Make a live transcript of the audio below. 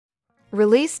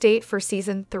Release date for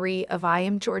Season 3 of I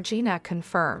Am Georgina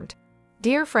confirmed.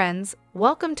 Dear friends,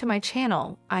 welcome to my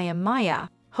channel. I am Maya.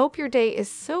 Hope your day is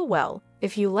so well.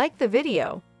 If you like the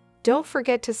video, don't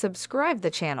forget to subscribe the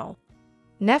channel.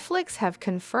 Netflix have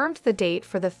confirmed the date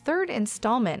for the third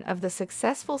installment of the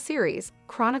successful series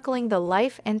chronicling the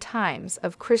life and times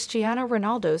of Cristiano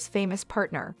Ronaldo's famous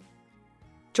partner.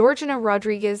 Georgina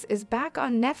Rodriguez is back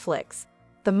on Netflix.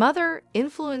 The mother,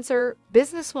 influencer,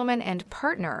 businesswoman, and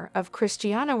partner of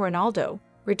Cristiano Ronaldo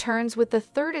returns with the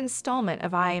third installment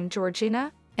of I Am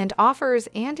Georgina and offers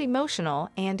an emotional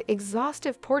and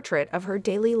exhaustive portrait of her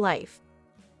daily life.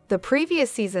 The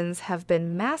previous seasons have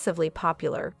been massively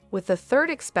popular, with the third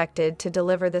expected to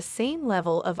deliver the same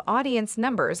level of audience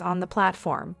numbers on the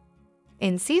platform.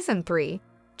 In Season 3,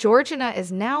 Georgina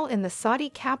is now in the Saudi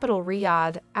capital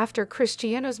Riyadh after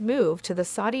Cristiano's move to the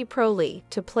Saudi Pro League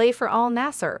to play for Al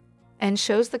Nassr, and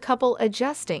shows the couple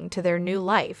adjusting to their new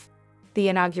life, the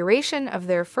inauguration of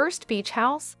their first beach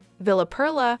house, Villa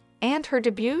Perla, and her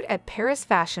debut at Paris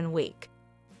Fashion Week.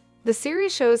 The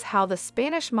series shows how the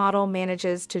Spanish model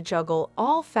manages to juggle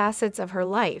all facets of her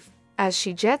life as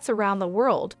she jets around the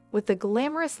world with the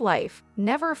glamorous life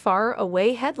never far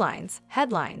away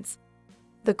headlines.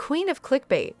 The queen of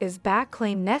clickbait is back,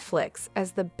 claimed Netflix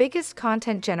as the biggest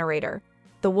content generator.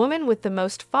 The woman with the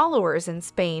most followers in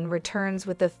Spain returns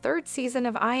with the third season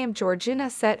of I Am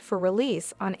Georgina set for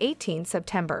release on 18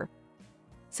 September.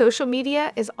 Social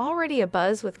media is already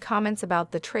abuzz with comments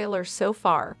about the trailer so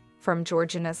far, from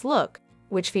Georgina's look,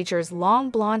 which features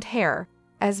long blonde hair,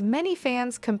 as many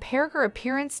fans compare her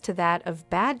appearance to that of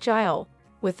Bad Gile,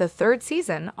 with the third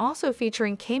season also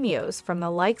featuring cameos from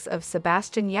the likes of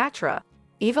Sebastian Yatra,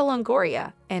 Eva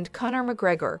Longoria, and Conor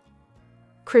McGregor.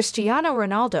 Cristiano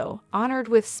Ronaldo honored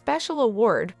with special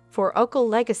award for vocal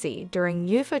legacy during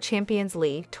UEFA Champions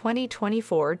League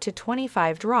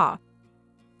 2024-25 draw.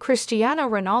 Cristiano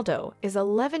Ronaldo is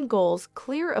 11 goals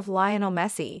clear of Lionel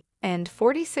Messi and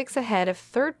 46 ahead of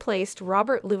third-placed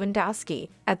Robert Lewandowski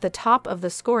at the top of the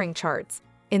scoring charts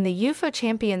in the UEFA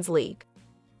Champions League.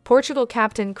 Portugal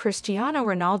captain Cristiano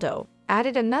Ronaldo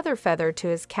added another feather to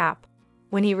his cap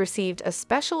when he received a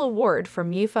special award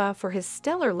from UEFA for his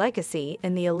stellar legacy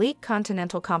in the elite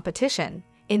continental competition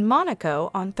in Monaco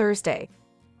on Thursday.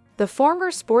 The former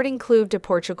Sporting Clube de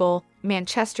Portugal,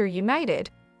 Manchester United,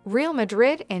 Real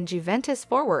Madrid, and Juventus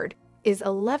forward is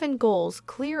 11 goals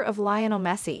clear of Lionel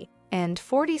Messi and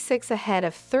 46 ahead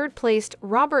of third-placed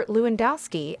Robert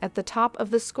Lewandowski at the top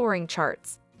of the scoring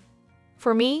charts.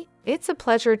 For me, it's a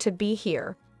pleasure to be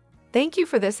here. Thank you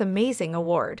for this amazing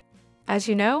award. As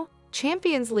you know,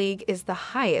 Champions League is the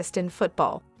highest in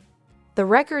football. The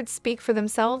records speak for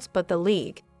themselves, but the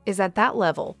league is at that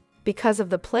level because of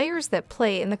the players that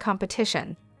play in the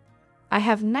competition. I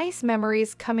have nice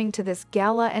memories coming to this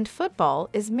gala, and football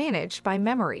is managed by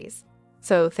memories.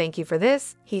 So thank you for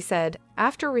this, he said,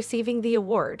 after receiving the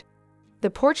award. The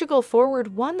Portugal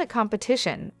forward won the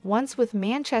competition once with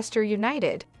Manchester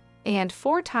United and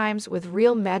 4 times with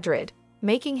Real Madrid,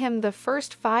 making him the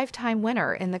first 5-time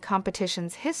winner in the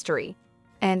competition's history,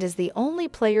 and is the only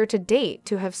player to date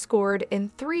to have scored in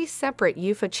 3 separate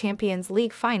UEFA Champions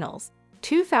League finals,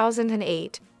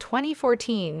 2008,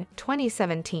 2014,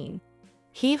 2017.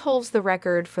 He holds the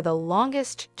record for the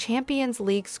longest Champions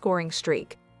League scoring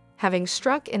streak, having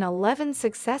struck in 11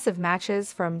 successive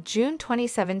matches from June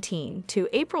 2017 to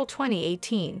April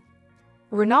 2018.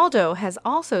 Ronaldo has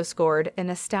also scored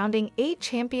an astounding 8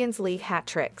 Champions League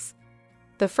hat-tricks.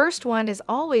 The first one is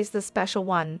always the special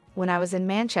one, when I was in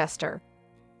Manchester.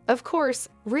 Of course,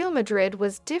 Real Madrid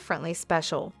was differently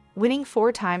special, winning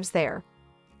 4 times there.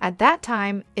 At that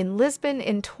time, in Lisbon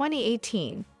in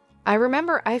 2018, I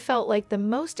remember I felt like the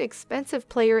most expensive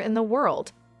player in the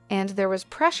world, and there was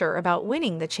pressure about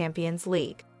winning the Champions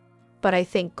League. But I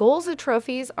think goals and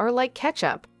trophies are like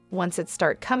ketchup. Once it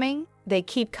start coming, they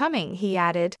keep coming, he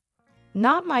added.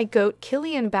 Not my GOAT.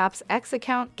 Kylian Mbappe's X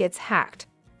account gets hacked,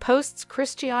 posts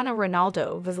Cristiano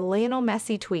Ronaldo vs Lionel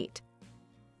Messi tweet.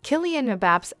 Kylian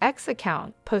Mbappe's X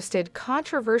account posted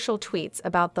controversial tweets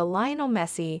about the Lionel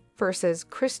Messi versus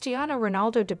Cristiano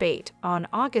Ronaldo debate on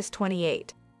August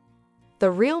 28. The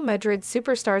Real Madrid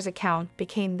superstar's account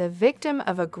became the victim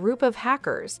of a group of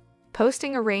hackers,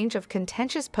 posting a range of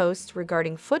contentious posts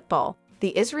regarding football,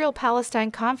 the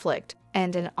Israel-Palestine conflict,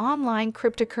 and an online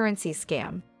cryptocurrency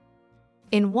scam.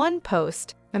 In one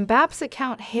post, Mbappe's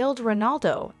account hailed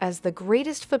Ronaldo as the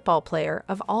greatest football player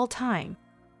of all time.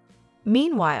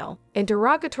 Meanwhile, a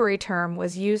derogatory term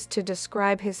was used to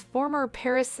describe his former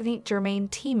Paris Saint-Germain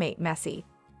teammate Messi.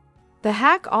 The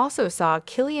hack also saw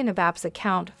Kylian Mbappe's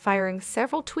account firing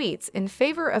several tweets in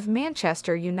favor of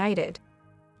Manchester United.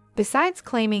 Besides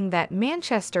claiming that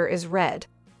Manchester is red,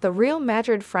 the Real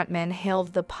Madrid frontman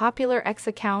hailed the popular X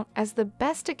account as the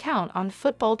best account on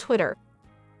football Twitter.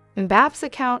 Mbappe's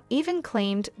account even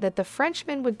claimed that the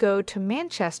Frenchman would go to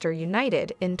Manchester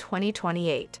United in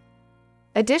 2028.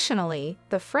 Additionally,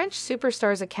 the French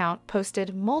superstar's account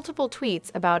posted multiple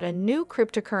tweets about a new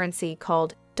cryptocurrency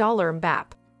called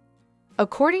 $Mbappe.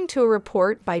 According to a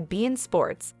report by beIN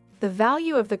Sports, the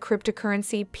value of the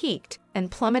cryptocurrency peaked and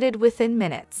plummeted within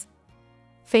minutes.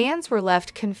 Fans were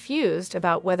left confused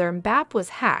about whether Mbappe was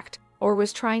hacked or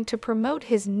was trying to promote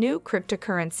his new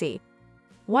cryptocurrency.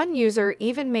 One user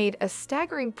even made a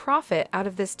staggering profit out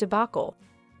of this debacle.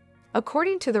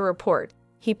 According to the report,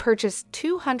 he purchased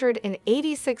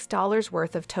 $286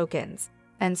 worth of tokens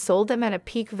and sold them at a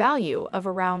peak value of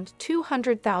around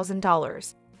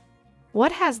 $200,000.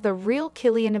 What has the real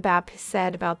Kylian Mbappe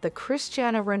said about the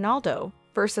Cristiano Ronaldo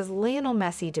versus Lionel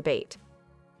Messi debate?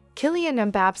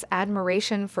 Kylian Mbappe's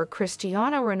admiration for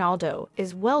Cristiano Ronaldo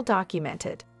is well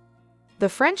documented. The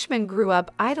Frenchman grew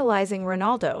up idolizing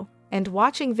Ronaldo and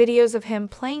watching videos of him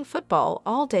playing football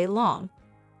all day long.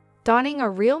 Donning a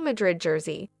Real Madrid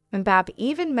jersey, Mbappe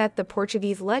even met the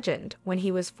Portuguese legend when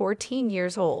he was 14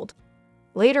 years old.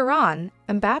 Later on,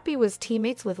 Mbappe was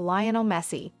teammates with Lionel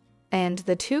Messi, and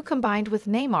the two combined with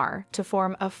Neymar to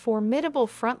form a formidable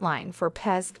frontline for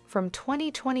PES from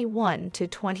 2021 to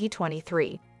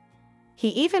 2023. He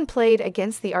even played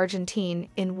against the Argentine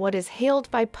in what is hailed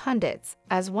by pundits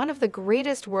as one of the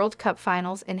greatest World Cup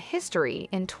finals in history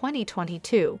in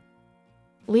 2022.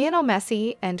 Lionel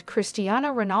Messi and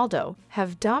Cristiano Ronaldo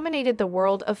have dominated the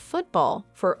world of football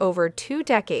for over 2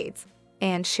 decades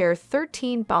and share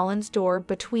 13 Ballons d'Or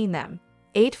between them,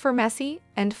 8 for Messi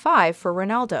and 5 for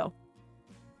Ronaldo.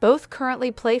 Both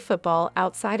currently play football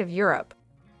outside of Europe.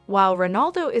 While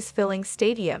Ronaldo is filling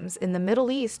stadiums in the Middle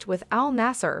East with Al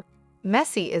Nassr,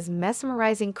 Messi is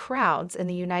mesmerizing crowds in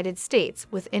the United States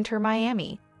with Inter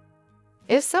Miami.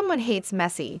 If someone hates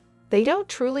Messi, they don't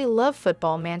truly love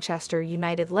football. Manchester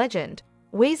United legend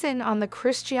weighs in on the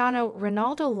Cristiano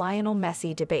Ronaldo-Lionel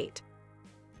Messi debate.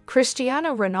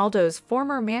 Cristiano Ronaldo's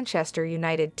former Manchester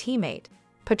United teammate,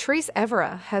 Patrice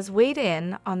Evra, has weighed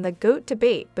in on the GOAT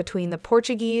debate between the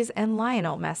Portuguese and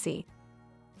Lionel Messi.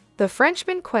 The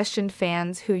Frenchman questioned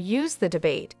fans who used the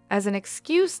debate as an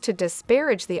excuse to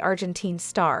disparage the Argentine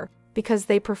star because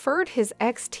they preferred his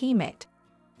ex-teammate.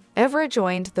 Evra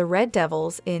joined the Red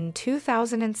Devils in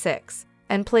 2006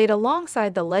 and played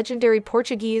alongside the legendary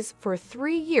Portuguese for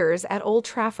 3 years at Old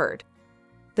Trafford.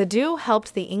 The duo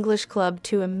helped the English club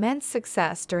to immense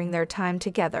success during their time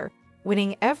together,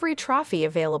 winning every trophy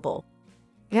available.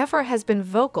 Evra has been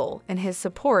vocal in his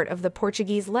support of the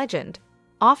Portuguese legend,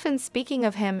 often speaking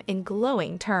of him in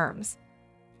glowing terms.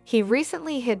 He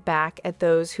recently hit back at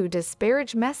those who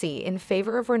disparage Messi in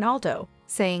favor of Ronaldo,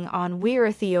 saying on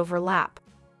 "We're the overlap."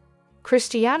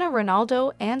 Cristiano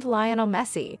Ronaldo and Lionel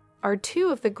Messi are two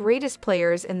of the greatest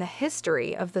players in the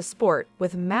history of the sport,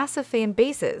 with massive fan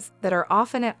bases that are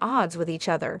often at odds with each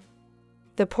other.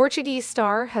 The Portuguese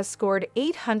star has scored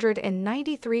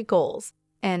 893 goals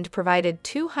and provided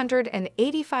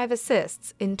 285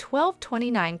 assists in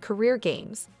 1229 career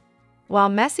games,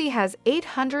 while Messi has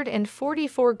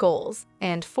 844 goals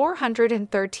and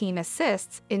 413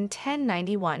 assists in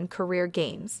 1091 career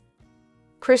games.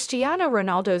 Cristiano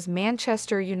Ronaldo's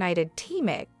Manchester United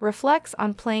teammate reflects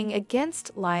on playing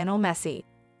against Lionel Messi.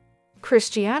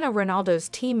 Cristiano Ronaldo's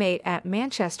teammate at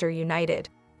Manchester United,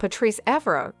 Patrice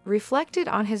Evra, reflected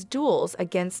on his duels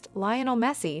against Lionel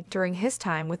Messi during his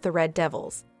time with the Red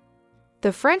Devils.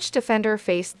 The French defender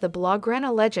faced the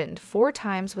Blaugrana legend 4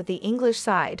 times with the English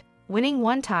side, winning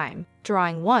 1 time,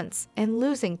 drawing once, and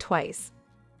losing twice.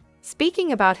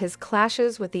 Speaking about his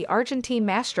clashes with the Argentine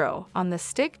maestro on the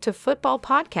Stick to Football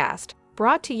podcast,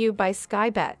 brought to you by Sky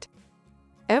Bet,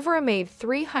 Evra made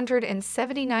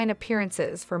 379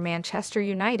 appearances for Manchester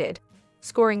United,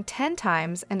 scoring 10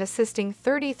 times and assisting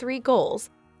 33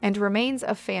 goals, and remains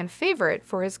a fan favorite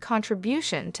for his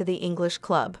contribution to the English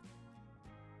club.